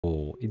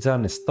it's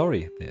an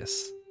story,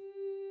 this.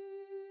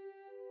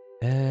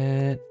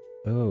 And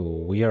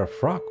oh, we are a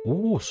frog.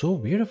 Oh, so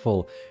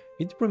beautiful.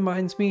 It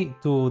reminds me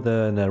to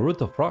the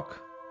Naruto frog,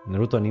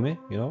 Naruto anime,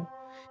 you know.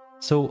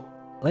 So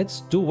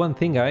let's do one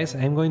thing, guys.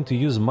 I'm going to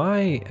use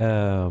my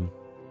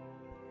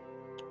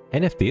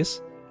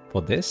NFTs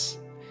for this,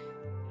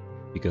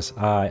 because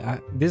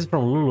this is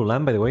from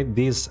Lululand, by the way.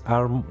 These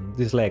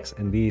legs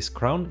and this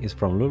crown is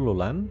from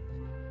Lululand.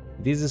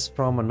 This is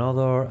from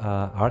another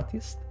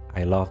artist.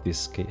 I love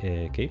this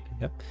cape.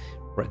 Yep,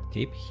 red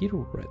cape,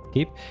 hero red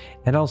cape,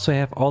 and also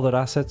have other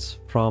assets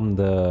from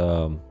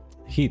the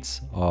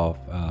hits of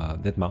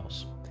Dead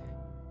Mouse.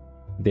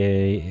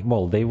 They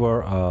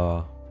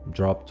were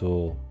dropped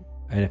to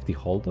NFT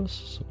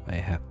holders, so I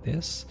have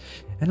this.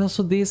 And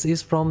also this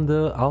is from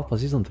the Alpha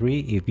Season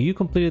 3. If you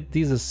completed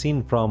this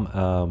scene from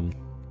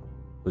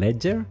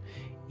Ledger,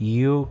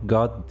 you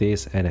got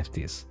these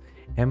NFTs.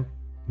 And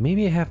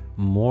maybe I have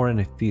more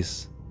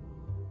NFTs.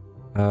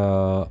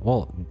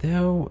 Well,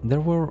 there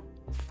were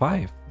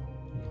 5.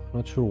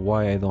 Not sure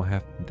why I don't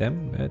have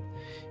them, but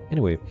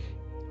anyway.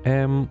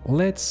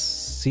 Let's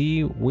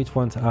see which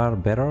ones are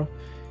better.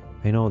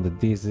 I know that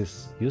this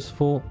is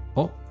useful.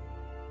 Oh,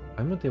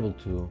 I'm not able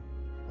to...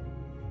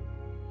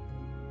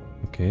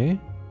 Okay.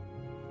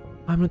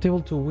 I'm not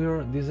able to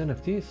wear these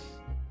NFTs.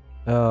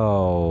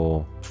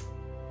 Oh.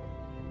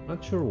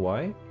 Not sure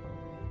why.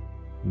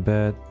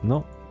 But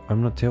no,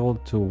 I'm not able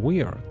to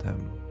wear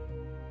them.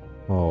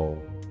 Oh.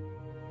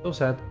 So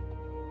sad.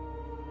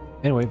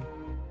 Anyway.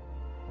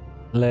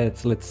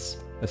 Let's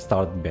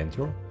start the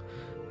adventure.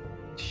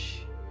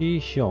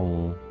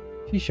 Shishong.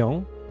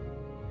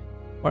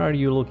 What are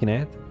you looking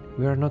at?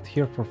 We are not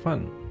here for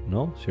fun.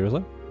 No?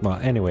 Seriously? Well,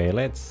 anyway,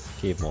 let's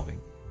keep moving.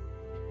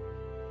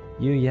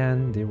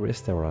 Yuyan the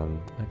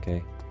Restaurant.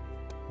 Okay.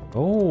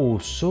 Oh,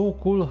 so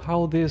cool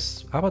how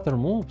this avatar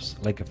moves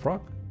like a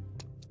frog.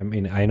 I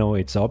mean, I know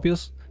it's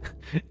obvious.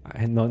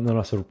 And not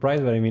a surprise,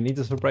 but I mean, it's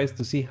a surprise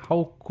to see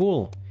how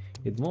cool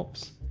it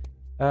moves.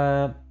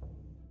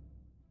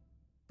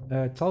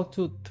 Talk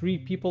to 3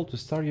 people to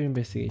start your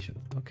investigation.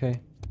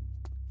 Okay.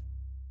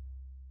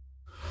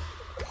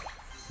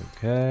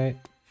 Okay.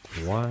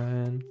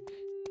 1.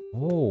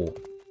 Oh.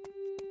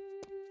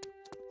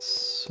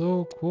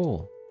 So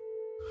cool.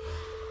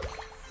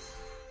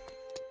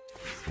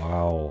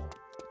 Wow.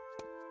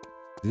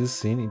 This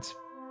scene, it's...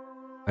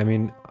 I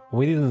mean,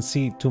 we didn't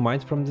see too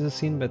much from this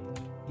scene, but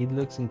it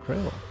looks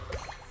incredible.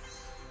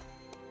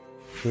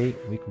 Okay,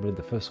 we completed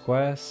the first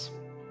quest.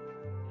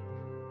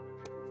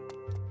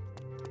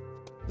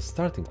 The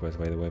starting quest,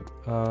 by the way.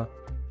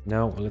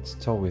 Now let's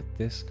talk with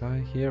this guy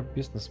here.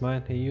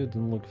 Businessman, hey you,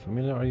 don't look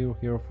familiar. Are you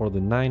here for the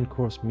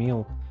 9-course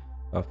meal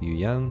of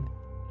Yuyan?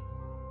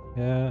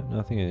 Yeah,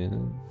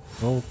 nothing.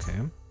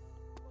 Okay.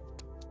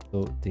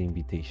 So the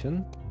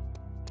invitation.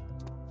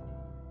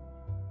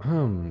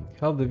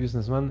 Help the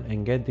businessman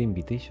and get the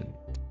invitation.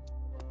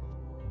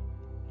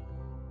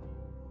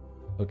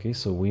 Okay,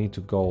 so we need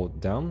to go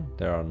down.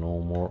 There are no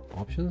more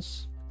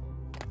options.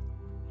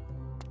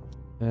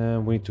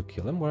 We need to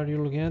kill them. What are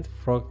you looking at?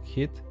 Frog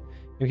hit.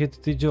 You have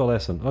to teach you a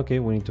lesson. Okay,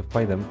 we need to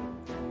fight them.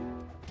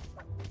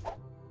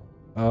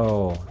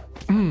 Oh,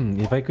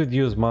 if I could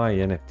use my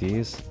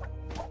NFTs.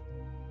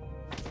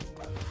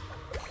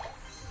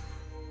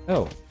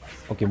 Oh,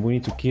 okay, we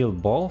need to kill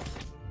both.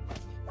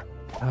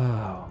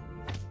 Oh.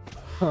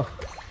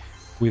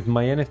 With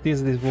my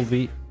NFTs, this will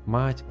be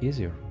much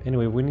easier.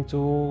 Anyway, we need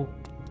to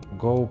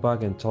go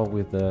back and talk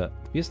with the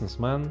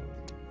businessman.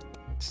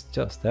 It's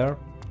just there.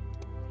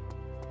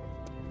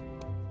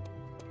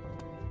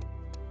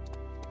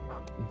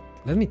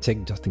 Let me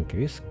check just in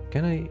case.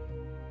 Can I?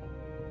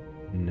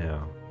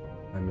 No,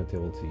 I'm not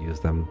able to use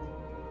them.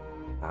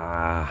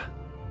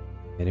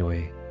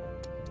 Anyway,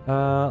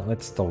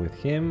 let's talk with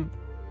him.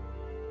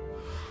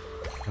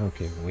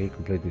 Okay, we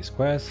complete this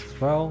quest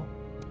as well.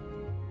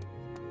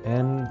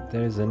 And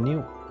there's a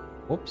new...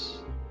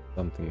 Oops,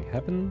 something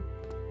happened.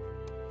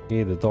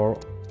 Okay, the door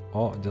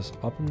just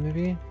opened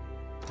maybe.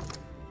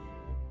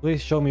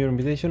 Please show me your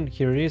invitation.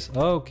 Here it is.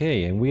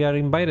 Okay, and we are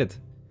invited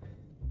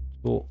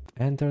to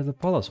enter the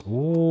palace.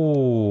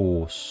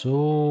 Oh,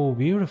 so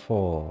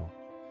beautiful.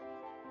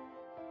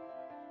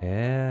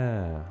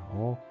 Yeah.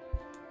 Oh,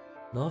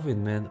 love it,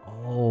 man.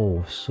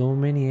 Oh, so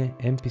many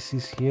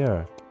NPCs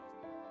here.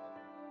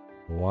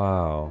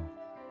 Wow.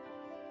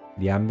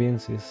 The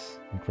ambience is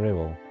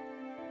incredible.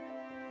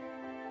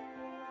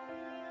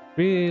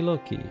 Really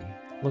lucky.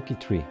 Lucky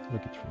tree.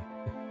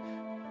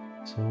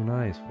 So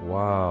nice.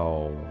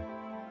 Wow.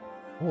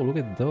 Oh, look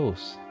at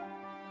those.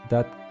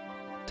 That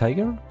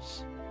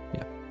tigers?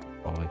 Yeah,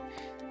 probably.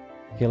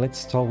 Okay, let's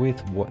start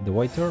with the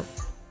waiter.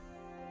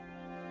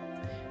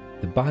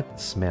 The bad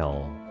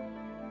smell.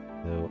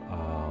 So,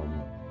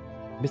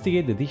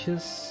 investigate the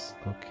dishes.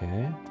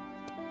 Okay.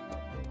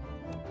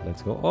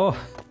 Let's go. Oh,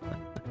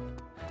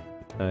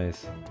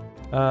 nice.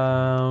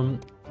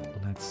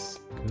 Let's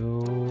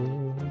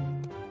go.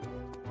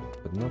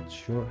 But not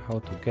sure how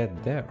to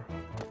get there.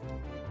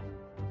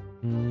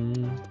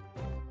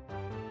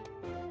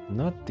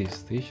 Not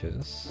these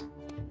dishes.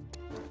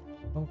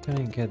 How can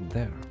I get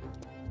there?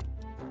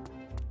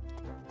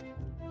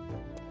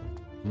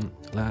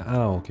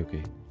 Oh, okay,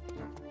 okay.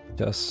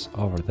 Just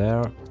over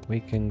there. We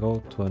can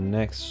go to a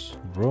next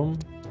room.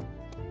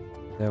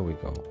 There we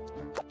go.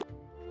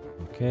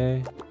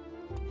 Okay.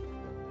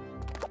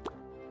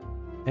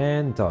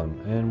 And done.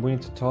 And we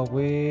need to talk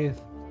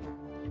with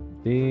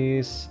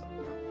this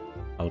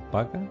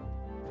alpaca.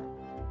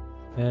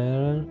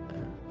 And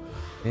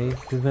okay,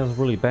 this smells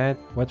really bad.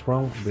 What's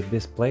wrong with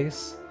this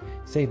place?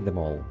 Save them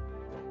all.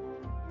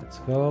 Let's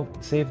go.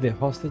 Save the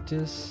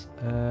hostages.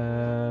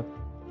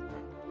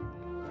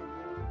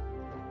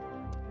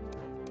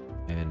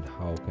 And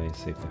how can I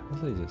save the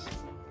hostages?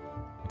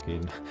 Okay,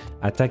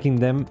 attacking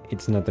them,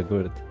 it's not a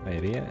good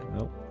idea,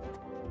 no.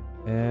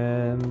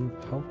 And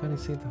how can I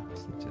save the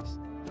hostages?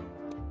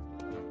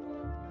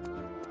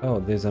 Oh,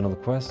 there's another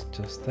quest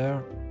just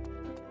there.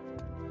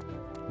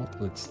 Oh,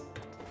 let's...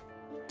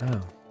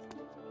 Oh.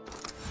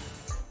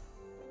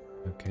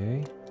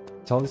 Okay.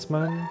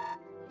 Talisman.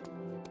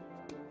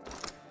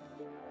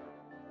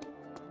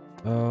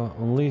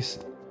 Unleash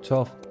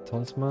 12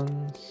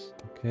 talismans.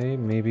 Okay,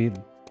 maybe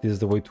this is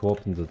the way to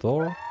open the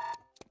door.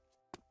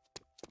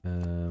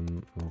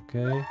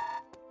 Okay.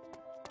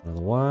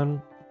 Another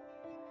one.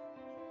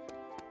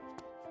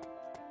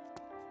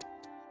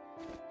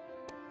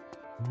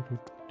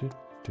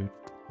 Okay.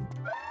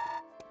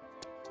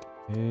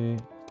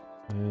 And,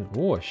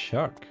 oh, a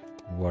shark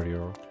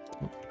warrior.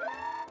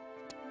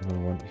 Another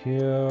one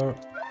here.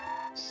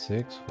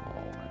 6. Oh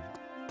man.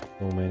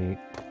 So many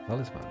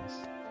talismans.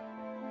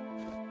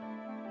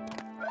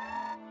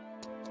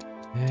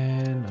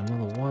 And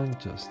another one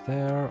just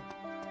there.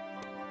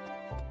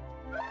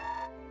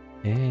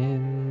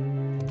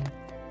 And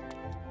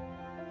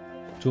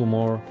 2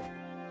 more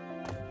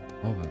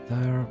over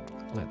there.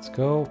 Let's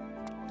go.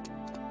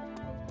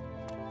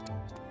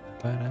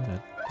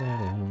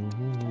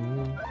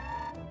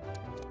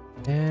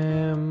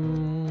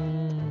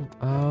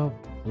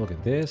 Look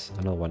at this.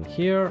 Another one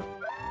here.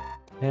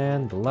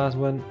 And the last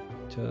one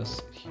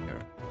just here.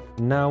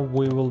 Now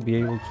we will be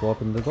able to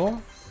open the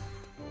door.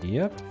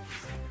 Yep.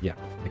 Yeah,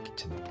 the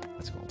kitchen.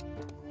 Let's go.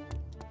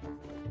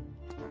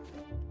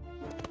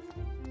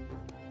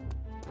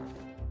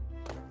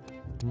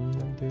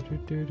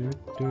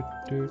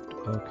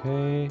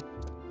 Okay.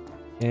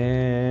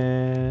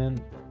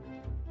 And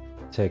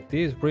check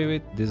this, breathe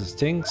it. This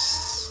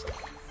stinks.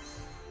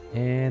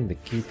 And the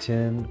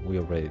kitchen, we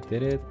already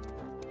did it.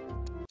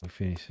 We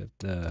finished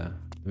the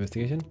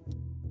investigation.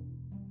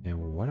 And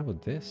what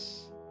about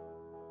this?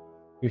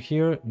 You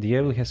hear the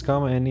evil has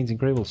come and it's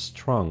incredibly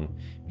strong.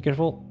 Be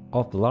careful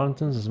of the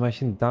lanterns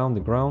smashing down the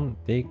ground.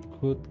 They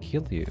could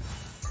kill you.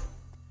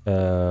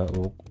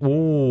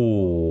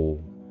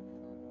 Oh.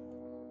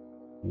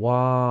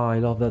 Wow, I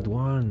love that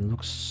one. It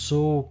looks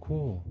so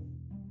cool.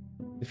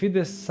 Defeat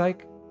the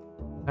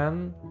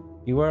Sicklehand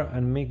beware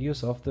and make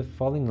use of the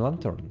falling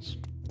lanterns.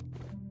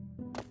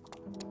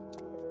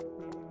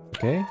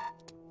 Okay.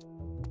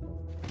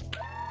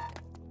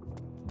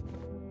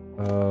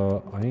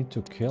 I need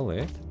to kill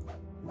it.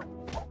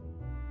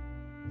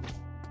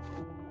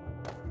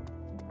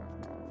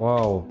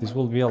 Wow, this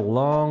will be a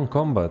long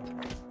combat.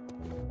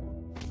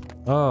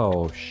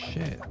 Oh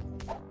shit.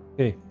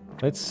 Okay,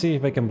 let's see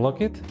if I can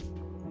block it.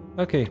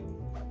 Okay.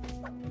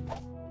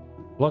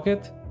 Block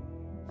it.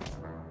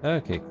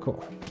 Okay,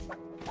 cool.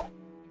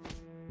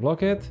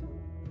 Block it.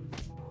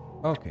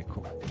 Okay,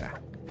 cool. Yeah.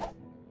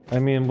 I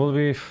mean, will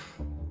be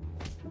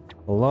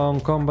a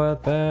long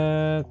combat,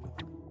 but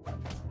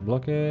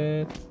block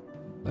it.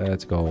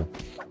 Let's go.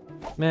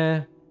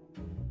 Meh.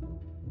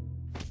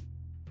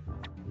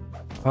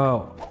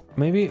 Oh,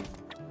 maybe.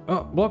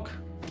 Oh, block.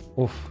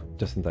 Oof,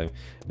 just in time.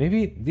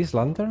 Maybe these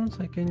lanterns,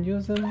 I can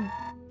use them?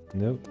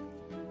 Nope.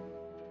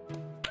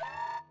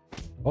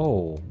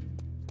 Oh.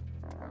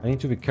 I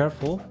need to be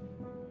careful.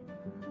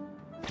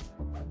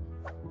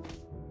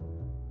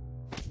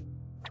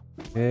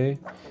 Okay.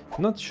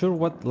 Not sure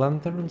what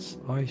lanterns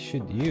I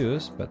should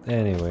use, but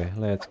anyway,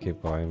 let's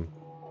keep going.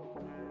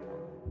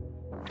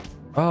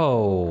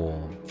 Oh.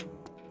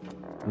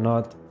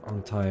 Not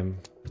on time.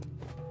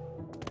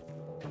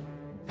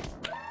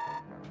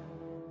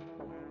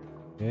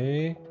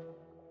 Okay.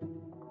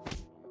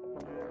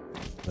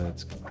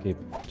 Let's keep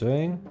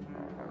doing.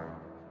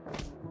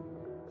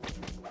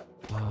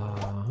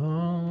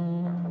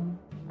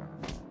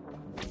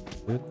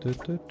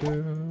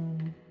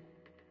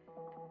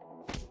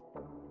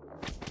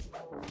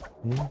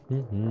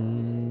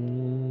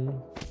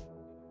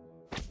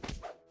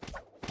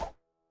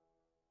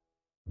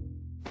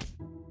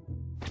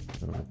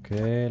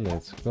 Okay,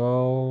 let's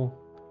go.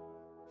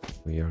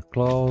 We are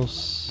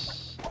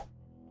close.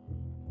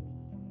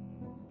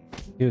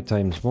 Few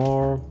times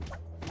more.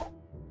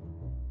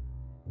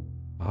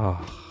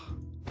 Ah.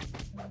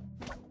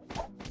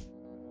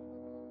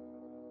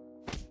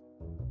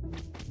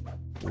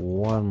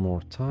 One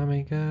more time,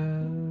 I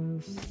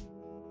guess.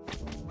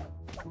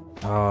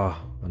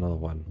 Ah, another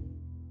one.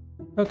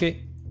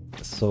 Okay,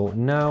 so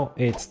now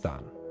it's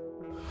done.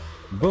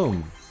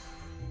 Boom.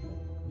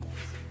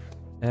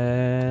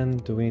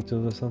 And do we need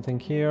to do something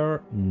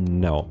here?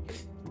 No.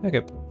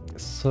 Okay,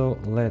 so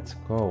let's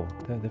go.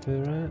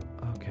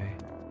 Okay.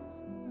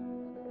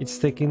 It's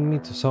taking me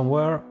to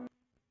somewhere.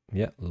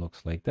 Yeah,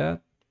 looks like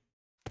that.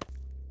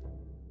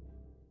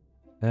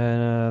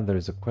 And there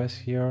is a quest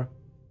here.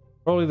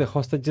 Probably the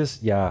hostages,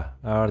 yeah,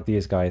 are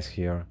these guys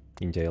here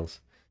in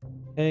jails.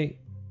 Hey,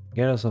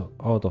 get us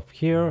out of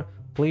here.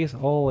 Please,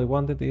 all I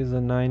wanted is a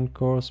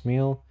 9-course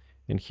meal.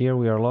 And here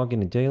we are locked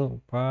in a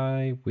jail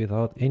by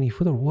without any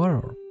food or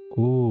water.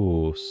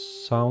 Ooh,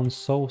 sounds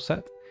so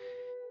sad.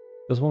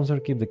 Those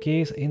monsters keep the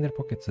keys in their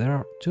pockets. There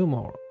are 2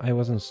 more. I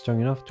wasn't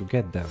strong enough to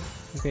get them.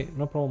 Okay,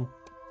 no problem.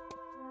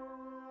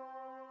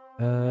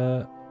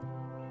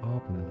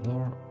 Open the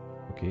door.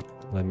 Okay,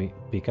 let me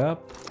pick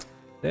up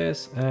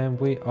this and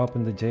we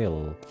open the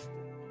jail.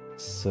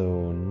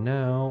 So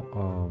now,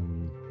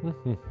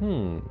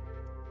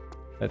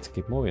 let's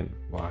keep moving.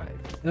 Why?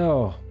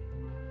 Oh.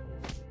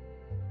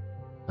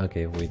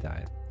 Okay, we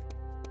died.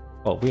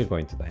 Oh, we're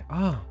going to die.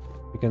 Ah,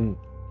 we can.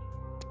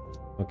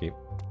 Okay,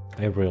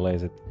 I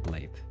realized it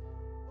late.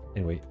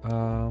 Anyway,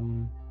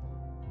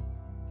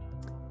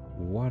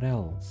 what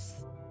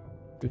else?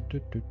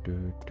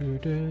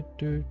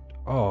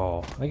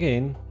 Oh,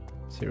 again,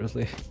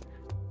 seriously.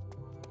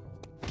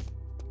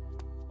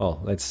 Oh,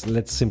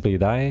 let's simply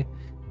die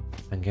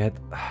and get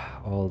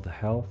all the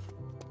health.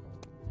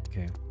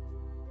 Okay.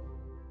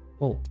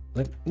 Well,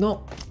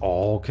 no.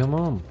 Oh, come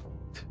on.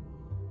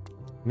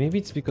 Maybe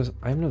it's because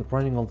I'm not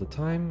running all the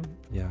time.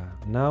 Yeah,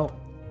 now.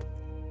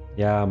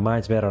 Yeah,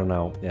 much better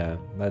now. Yeah,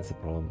 that's the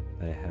problem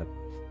I had.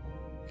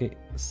 Okay,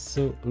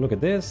 so look at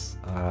this.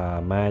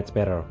 Much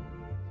better.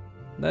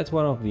 That's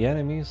one of the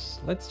enemies.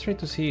 Let's try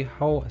to see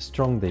how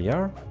strong they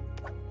are.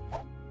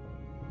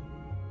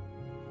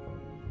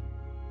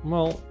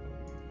 Well,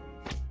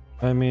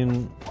 I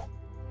mean,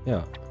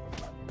 yeah.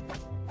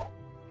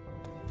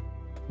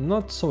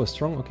 Not so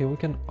strong. Okay, we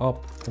can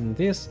open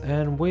this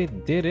and we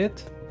did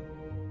it.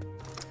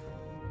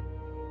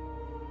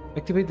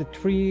 Activate the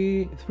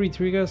three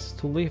triggers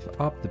to lift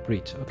up the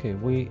bridge. Okay,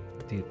 we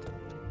did.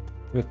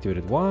 We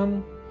activated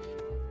one.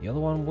 The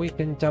other one we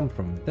can jump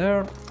from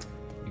there.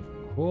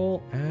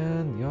 Cool.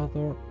 And the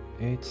other,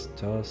 it's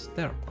just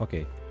there.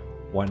 Okay,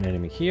 one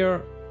enemy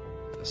here.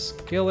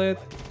 Just kill it.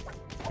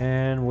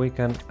 And we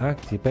can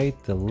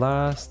activate the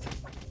last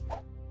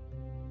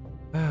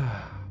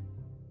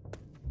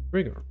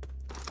trigger.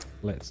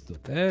 Let's do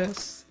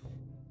this.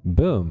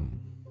 Boom.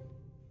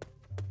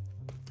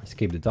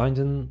 Escape the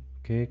dungeon.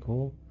 Okay,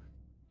 cool.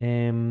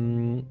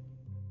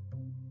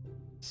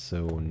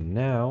 So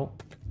now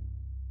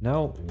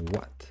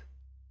what?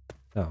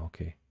 Oh,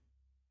 okay.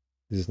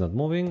 This is not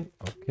moving.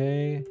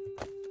 Okay.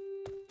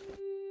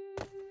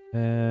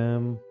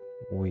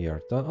 We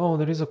are done. Oh,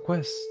 there is a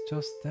quest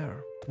just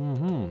there.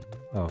 Oh,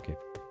 okay.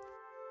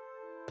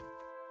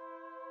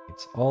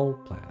 It's all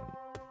planned.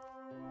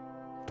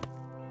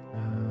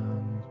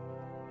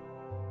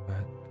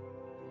 But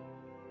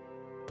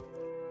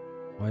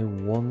I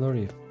wonder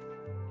if...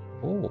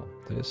 Oh,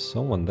 there's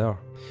someone there.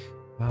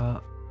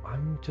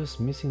 I'm just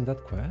missing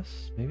that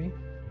quest, maybe?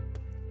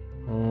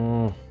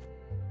 I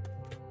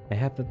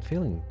have that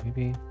feeling,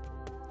 maybe...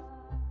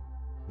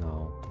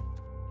 No.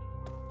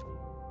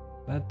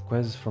 That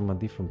quest is from a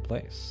different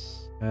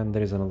place. And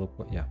there is another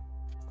quest, yeah.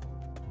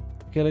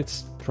 Okay,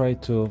 let's try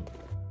to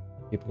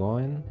keep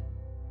going.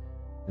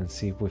 And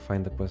see if we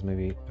find the quest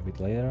maybe a bit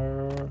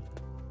later.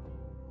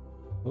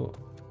 Oh,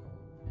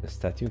 the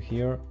statue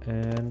here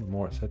and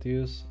more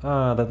statues.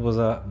 Ah, that was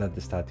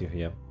the statue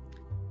here,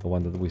 the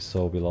one that we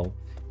saw below.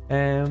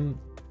 There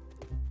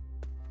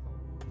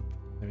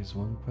is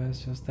one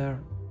quest just there.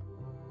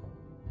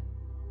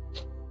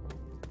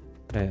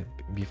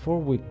 Before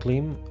we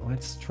climb,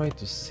 let's try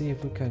to see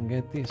if we can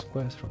get this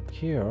quest from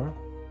here.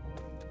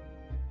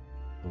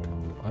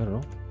 I don't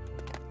know.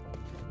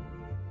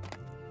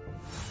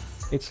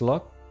 It's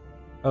locked.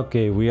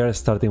 Okay, we are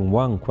starting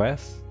one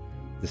quest.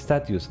 The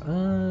statues.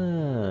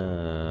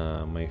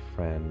 Ah, my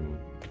friend.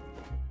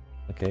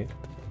 Okay.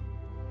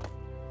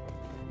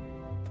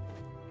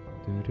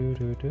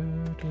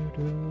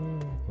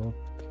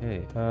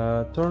 Okay.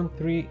 Turn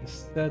 3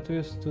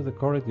 statues to the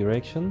correct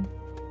direction.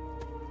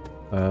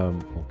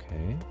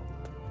 Okay.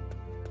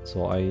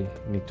 So I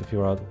need to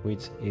figure out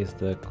which is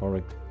the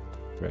correct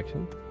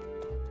direction.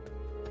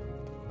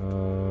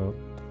 Oh,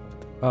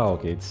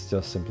 okay. It's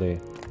just simply.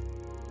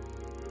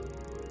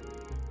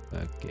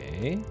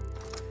 Okay.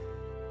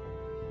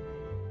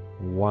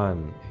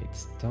 One,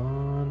 it's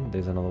done.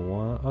 There's another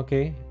one.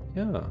 Okay,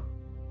 yeah.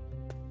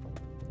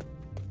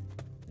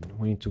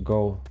 We need to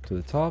go to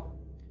the top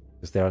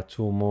because there are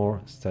 2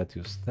 more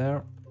statues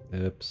there.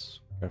 Oops,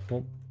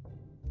 careful.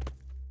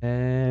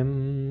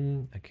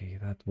 Okay,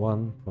 that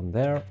one from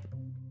there.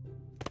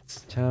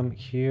 Let's jump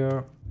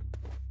here.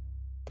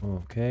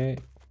 Okay,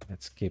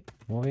 let's keep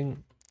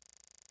moving.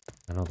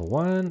 Another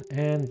one,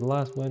 and the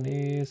last one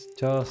is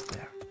just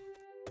there.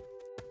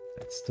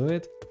 Let's do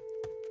it.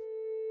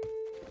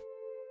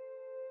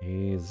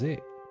 Easy.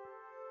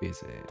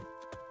 Busy.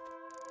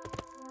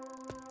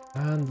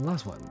 And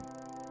last one.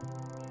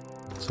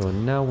 So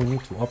now we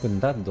need to open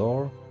that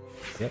door.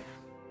 Yep.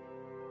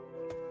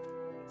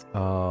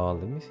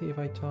 Let me see if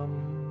I jump.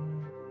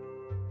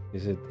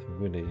 Is it a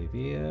good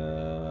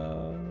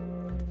idea?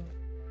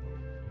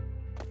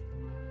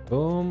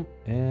 Boom,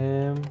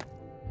 and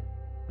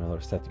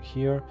another statue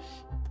here.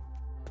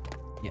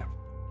 Yeah,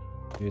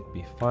 should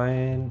be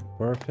fine.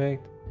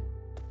 Perfect.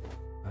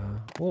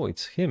 Oh,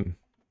 it's him.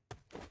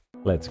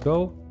 Let's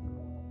go.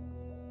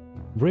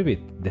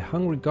 Ribbit, the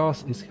hungry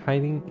ghost, is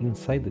hiding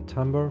inside the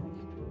chamber.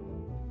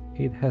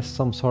 It has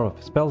some sort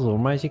of spells or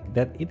magic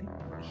that it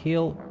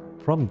heal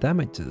from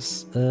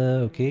damages.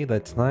 Okay,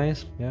 that's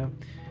nice. Yeah.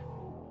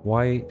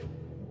 Why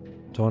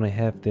don't I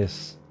have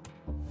this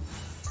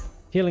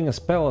healing a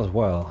spell as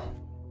well?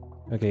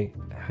 Okay,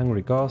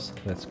 hungry ghost.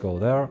 Let's go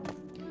there.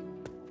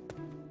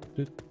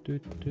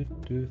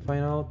 To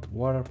find out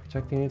what are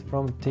protecting it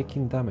from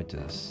taking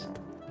damages.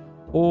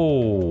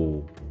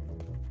 Oh,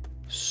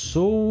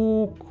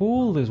 so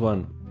cool, this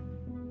one.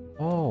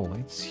 Oh,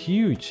 it's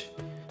huge.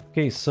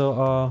 Okay, so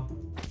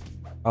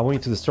I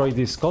want to destroy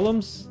these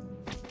columns.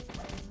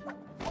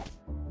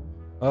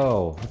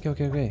 Oh,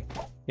 okay.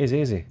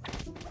 Easy.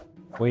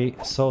 We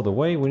saw the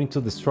way. We need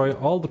to destroy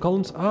all the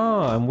columns.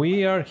 Ah, and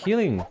we are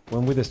healing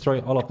when we destroy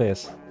all of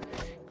this.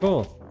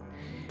 Cool.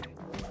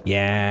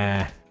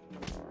 Yeah.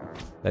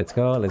 Let's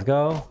go.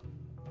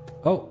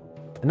 Oh,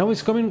 and now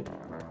it's coming.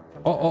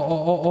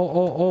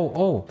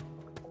 Oh.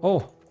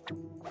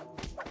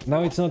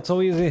 Now it's not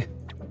so easy.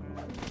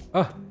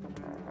 Oh.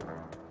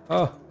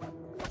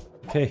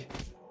 Okay.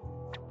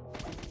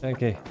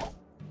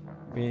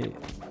 We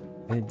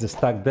just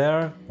stuck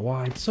there.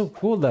 Wow, it's so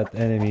cool, that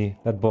enemy,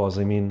 that boss,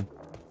 I mean.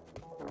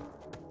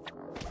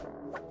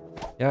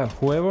 Yeah,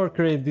 whoever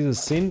created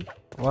this scene,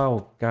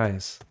 wow,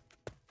 guys.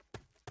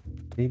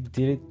 They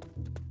did it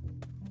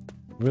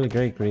really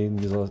great creating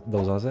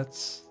those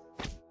assets.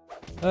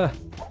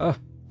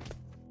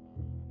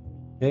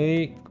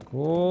 Okay,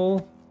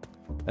 cool.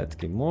 Let's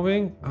keep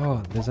moving.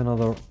 Oh, there's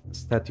another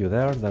statue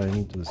there that I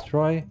need to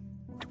destroy.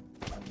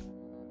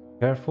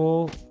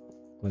 Careful.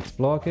 Let's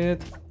block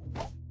it.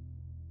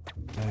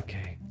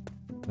 Okay.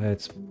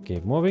 Let's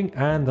keep moving.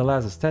 And the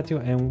last statue,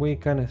 and we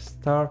can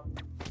start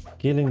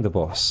killing the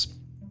boss.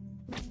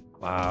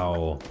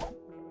 Wow.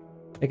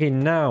 Okay,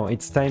 now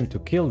it's time to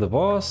kill the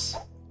boss.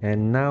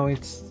 And now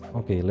it's...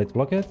 Okay, let's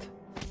block it.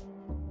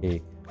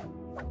 Okay.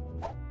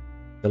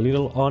 The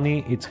little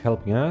Oni, it's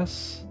helping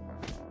us.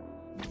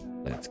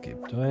 Let's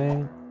keep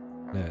doing.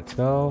 Let's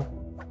go.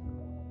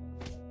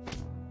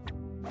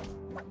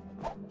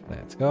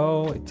 Let's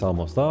go. It's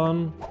almost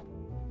done.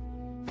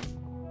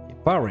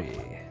 Parry.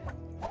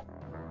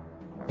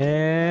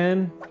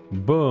 And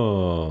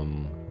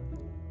boom.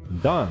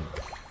 Done.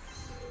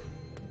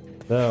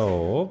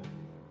 So,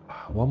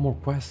 one more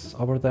quest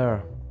over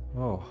there.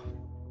 Oh.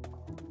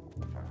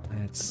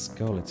 Let's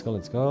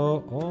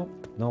go. Oh,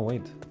 no,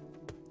 wait.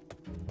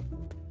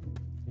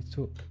 Need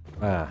to...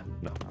 Ah,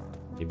 no.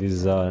 Okay, this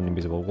is an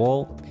invisible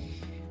wall.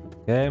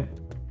 Okay.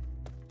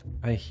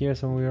 I hear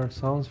some weird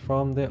sounds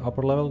from the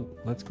upper level.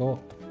 Let's go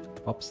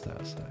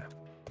upstairs.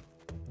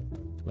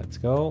 Let's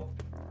go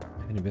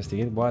and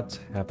investigate what's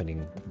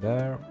happening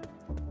there.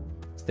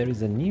 There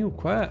is a new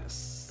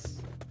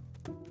quest.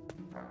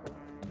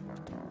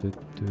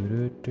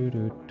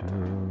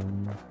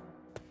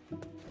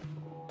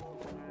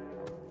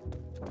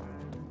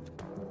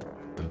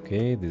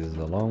 Okay, this is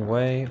a long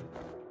way.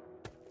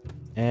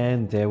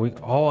 And there we...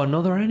 Oh,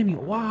 another enemy!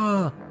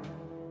 Wow!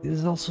 This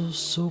is also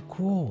so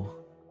cool.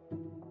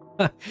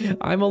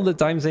 I'm all the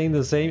time saying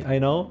the same, I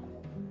know.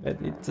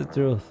 But it's the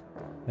truth.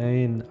 I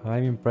mean,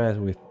 I'm impressed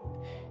with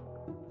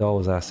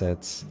those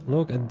assets.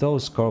 Look at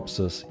those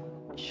corpses.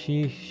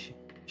 Hyung.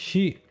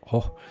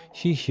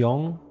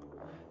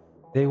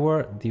 They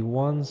were the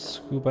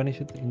ones who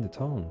vanished in the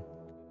town.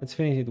 Let's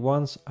finish it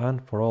once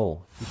and for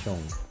all.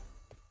 Hyung.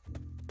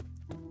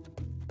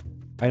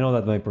 I know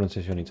that my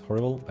pronunciation is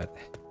horrible, but...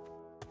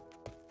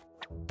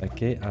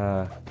 Okay,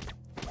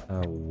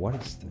 what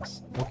is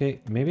this?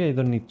 Okay, maybe I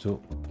don't need to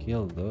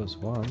kill those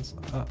ones.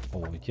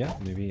 Oh yeah,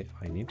 maybe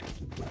I need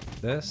to do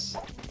this.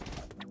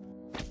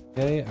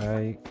 Okay,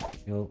 I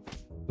kill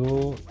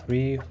 2,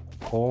 3,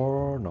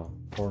 4. No,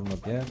 4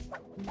 not yet.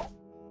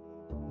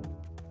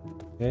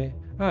 Okay.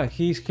 Ah,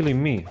 he's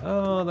killing me.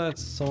 Oh,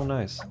 that's so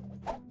nice.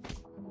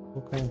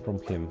 Who came from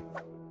him?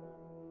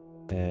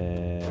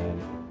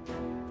 And...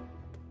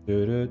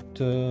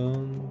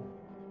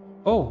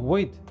 Oh,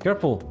 wait,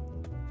 careful.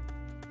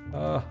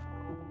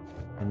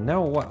 And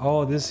now what?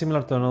 Oh, this is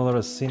similar to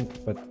another scene,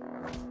 but...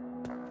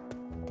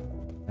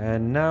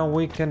 And now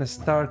we can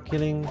start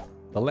killing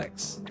the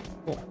legs.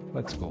 Oh,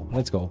 let's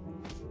go.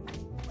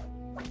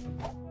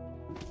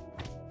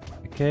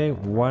 Okay,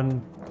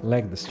 one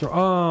leg destroyed.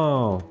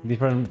 Oh,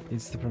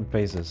 it's different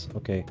phases.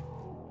 Okay.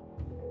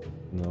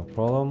 No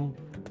problem.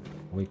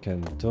 We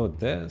can do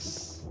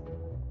this.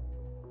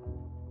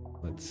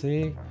 Let's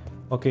see.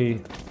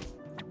 Okay,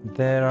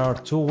 there are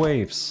 2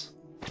 waves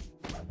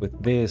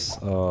with this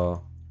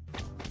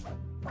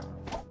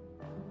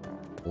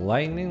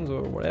lightnings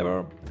or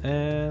whatever,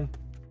 and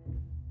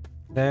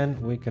Then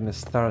we can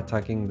start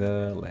attacking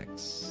the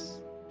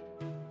legs.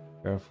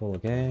 Careful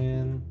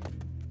again.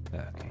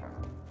 Okay.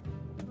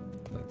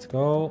 Let's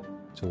go.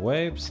 2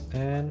 waves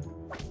and...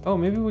 Oh,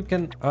 maybe we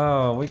can...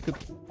 we could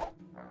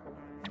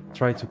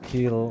try to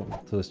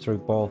destroy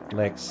both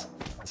legs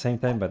at the same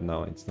time, but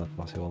no, it's not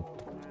possible.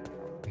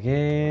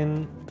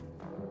 Again.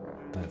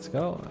 Let's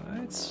go.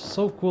 It's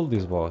so cool,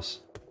 this boss.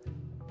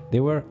 They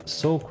were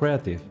so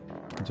creative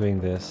doing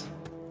this.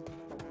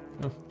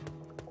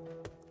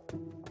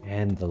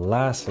 And the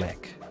last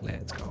leg.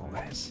 Let's go,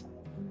 guys.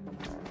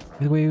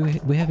 By the way,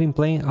 we have been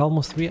playing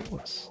almost 3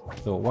 hours.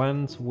 So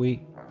once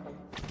we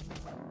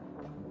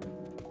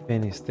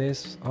finish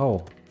this...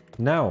 Oh,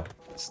 now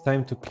it's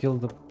time to kill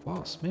the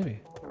boss, maybe.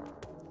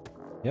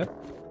 Yep.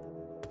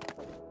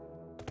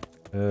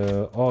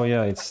 Oh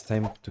yeah, it's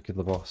time to kill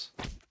the boss.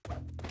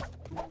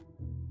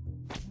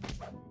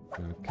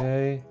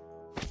 Okay.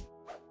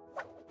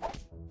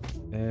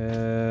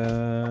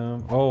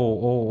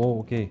 Oh,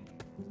 okay.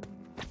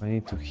 I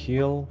need to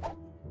heal.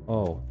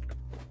 Oh.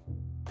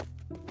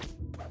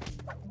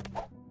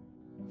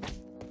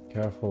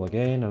 Careful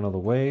again, another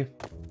wave.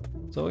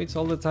 So it's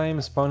all the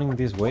time spawning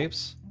these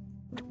waves.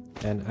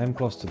 And I'm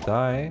close to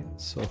die,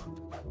 so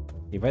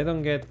if I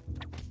don't get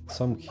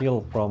some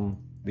heal from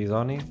this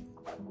Oni,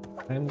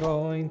 I'm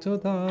going to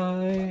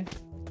die.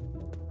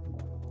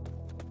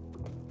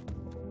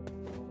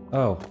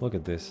 Oh, look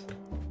at this.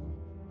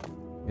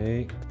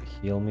 Okay,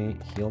 heal me,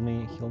 heal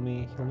me, heal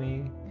me, heal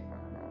me.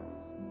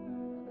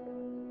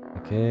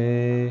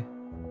 Okay,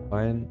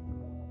 fine.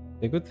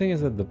 The good thing is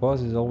that the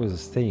boss is always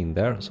staying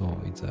there, so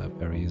it's a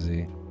very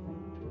easy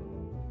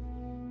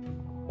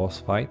boss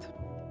fight.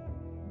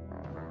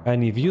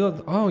 And if you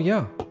don't... Oh,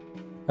 yeah.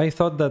 I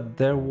thought that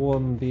there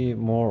won't be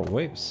more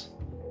waves.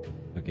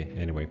 Okay,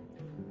 anyway.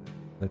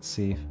 Let's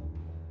see.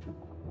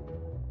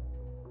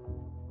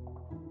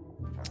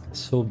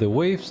 So the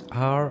waves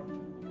are...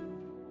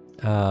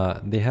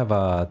 they have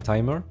a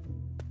timer.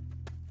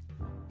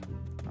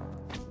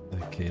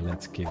 Okay,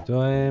 let's keep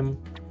doing.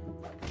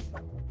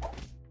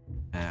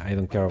 I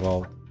don't care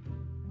about...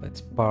 Let's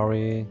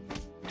parry.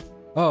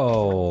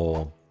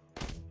 Oh!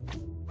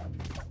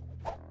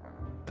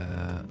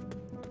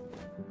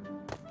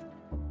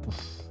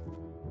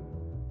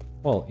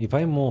 Well, if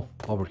I move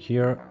over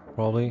here,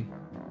 probably...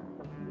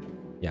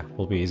 Yeah,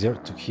 will be easier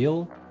to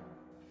heal.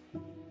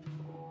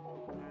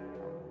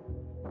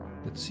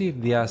 Let's see if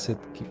the asset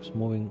keeps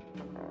moving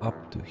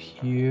up to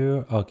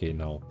here. Okay,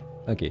 no.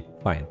 Okay,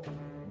 fine.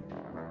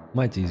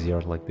 Much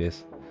easier like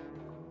this.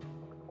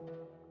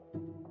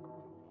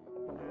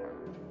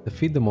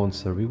 Defeat the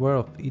monster, beware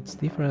of its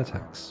different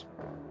attacks.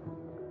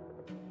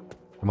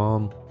 Come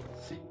on.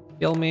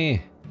 Kill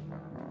me!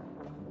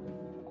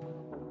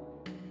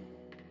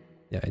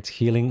 Yeah, it's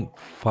healing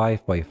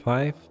 5 by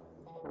 5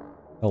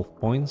 health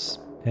points,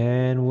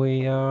 and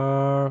we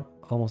are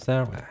almost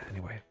there.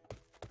 Anyway,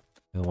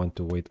 I don't want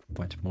to wait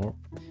much more.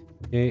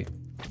 Okay,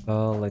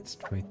 let's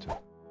try to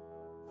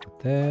do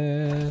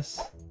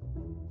this.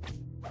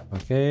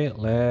 Okay,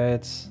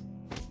 let's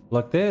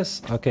block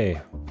this.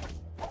 Okay.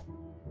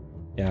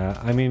 Yeah,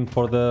 I mean,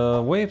 for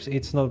the waves,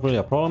 it's not really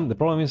a problem. The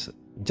problem is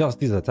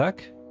just this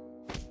attack.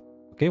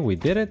 Okay, we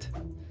did it.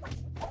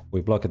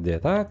 We blocked the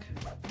attack.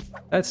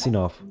 That's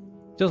enough.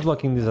 Just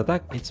blocking this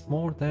attack, it's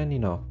more than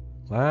enough.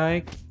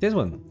 Like this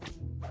one.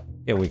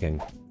 Yeah, we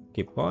can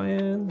keep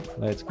going.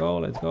 Let's go,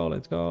 let's go,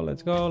 let's go,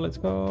 let's go, let's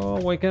go.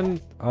 We can...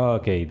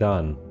 Okay,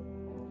 done.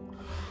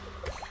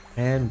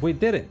 And we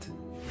did it.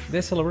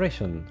 The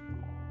celebration.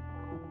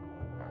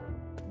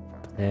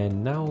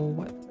 And now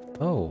what?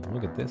 Oh,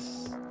 look at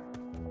this.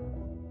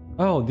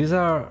 Oh, these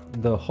are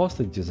the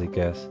hostages, I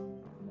guess.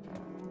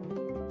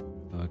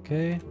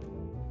 Okay.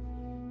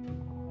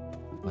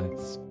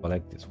 Let's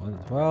collect this one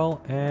as well.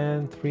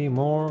 And 3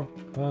 more.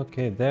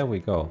 Okay, there we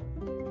go.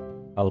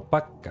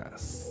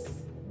 Alpacas.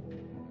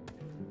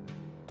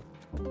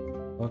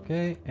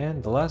 Okay,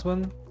 and the last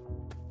one.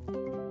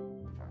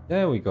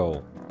 There we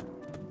go.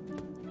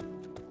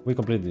 We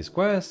completed this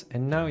quest,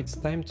 and now it's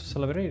time to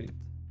celebrate it.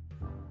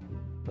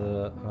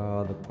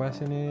 The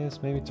question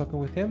is maybe talking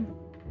with him?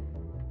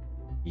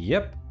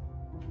 Yep.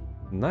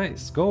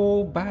 Nice.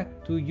 Go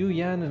back to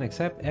Yuyan and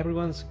accept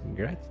everyone's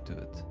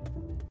gratitude.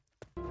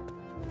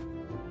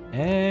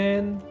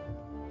 And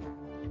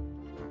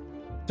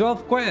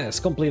 12 quests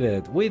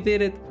completed. We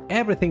did it.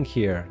 Everything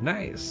here.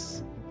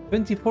 Nice.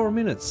 24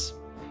 minutes.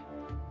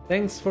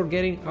 Thanks for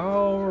getting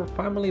our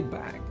family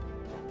back.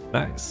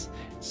 Nice.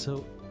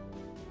 So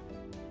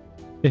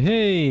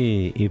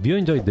hey, if you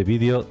enjoyed the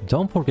video,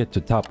 don't forget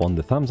to tap on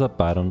the thumbs up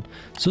button,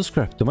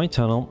 subscribe to my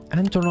channel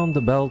and turn on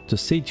the bell to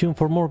stay tuned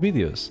for more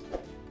videos.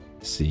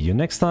 See you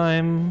next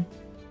time.